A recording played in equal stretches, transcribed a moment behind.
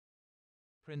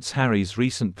Prince Harry's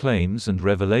recent claims and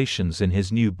revelations in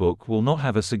his new book will not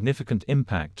have a significant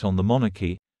impact on the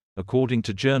monarchy, according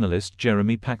to journalist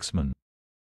Jeremy Paxman.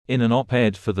 In an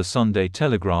op-ed for the Sunday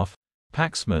Telegraph,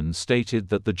 Paxman stated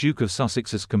that the Duke of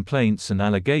Sussex's complaints and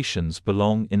allegations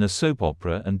belong in a soap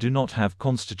opera and do not have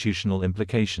constitutional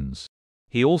implications.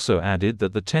 He also added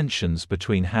that the tensions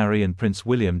between Harry and Prince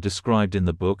William described in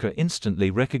the book are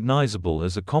instantly recognizable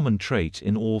as a common trait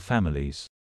in all families.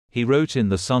 He wrote in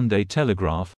the Sunday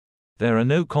Telegraph, "There are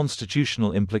no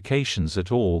constitutional implications at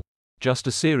all, just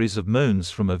a series of moans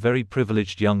from a very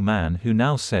privileged young man who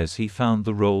now says he found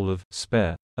the role of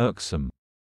spare irksome.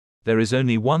 There is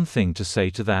only one thing to say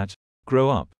to that: grow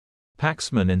up."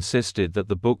 Paxman insisted that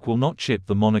the book will not chip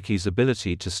the monarchy's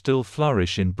ability to still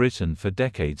flourish in Britain for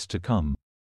decades to come.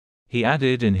 He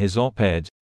added in his op-ed,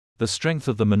 "The strength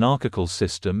of the monarchical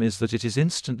system is that it is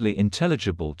instantly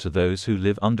intelligible to those who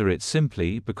live under it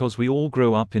simply because we all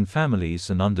grow up in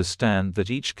families and understand that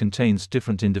each contains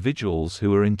different individuals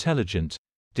who are intelligent,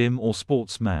 dim or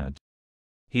sports-mad."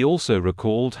 He also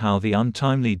recalled how the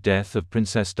untimely death of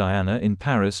Princess Diana in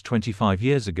Paris 25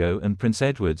 years ago and Prince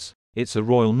Edward's "It's a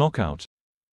Royal Knockout"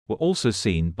 were also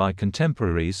seen by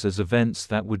contemporaries as events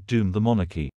that would doom the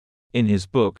monarchy. In his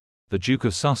book, the Duke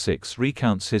of Sussex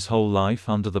recounts his whole life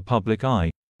under the public eye,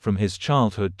 from his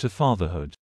childhood to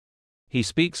fatherhood. He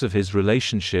speaks of his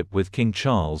relationship with King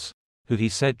Charles, who he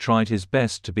said tried his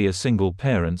best to be a single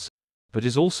parent, but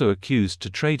is also accused to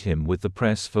trade him with the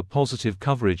press for positive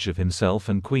coverage of himself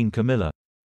and Queen Camilla,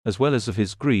 as well as of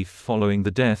his grief following the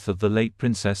death of the late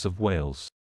Princess of Wales.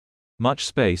 Much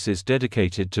space is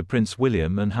dedicated to Prince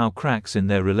William and how cracks in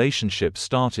their relationship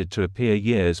started to appear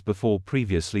years before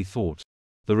previously thought.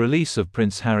 The release of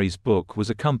Prince Harry's book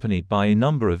was accompanied by a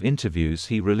number of interviews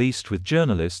he released with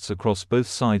journalists across both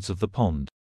sides of the pond.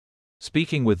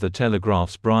 Speaking with the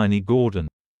Telegraph's Brian E. Gordon,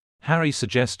 Harry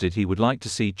suggested he would like to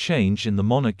see change in the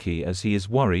monarchy as he is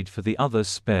worried for the other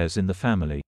spares in the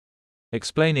family.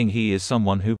 Explaining he is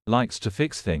someone who likes to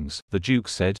fix things, the Duke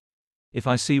said, "If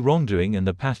I see wrongdoing and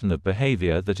a pattern of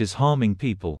behavior that is harming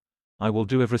people, I will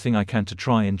do everything I can to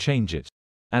try and change it.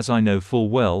 As I know full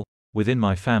well, within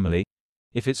my family,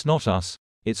 if it's not us,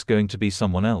 it's going to be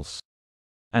someone else."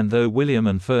 And though William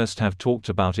and First have talked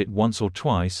about it once or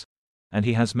twice, and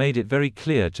he has made it very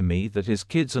clear to me that his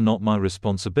kids are not my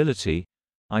responsibility,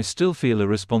 I still feel a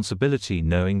responsibility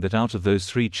knowing that out of those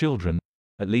 3 children,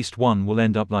 at least one will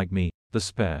end up like me, the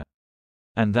spare.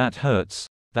 And that hurts,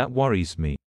 that worries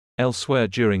me. Elsewhere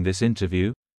during this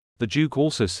interview, the Duke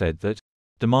also said that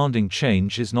demanding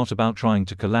change is not about trying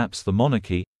to collapse the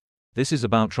monarchy, this is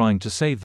about trying to save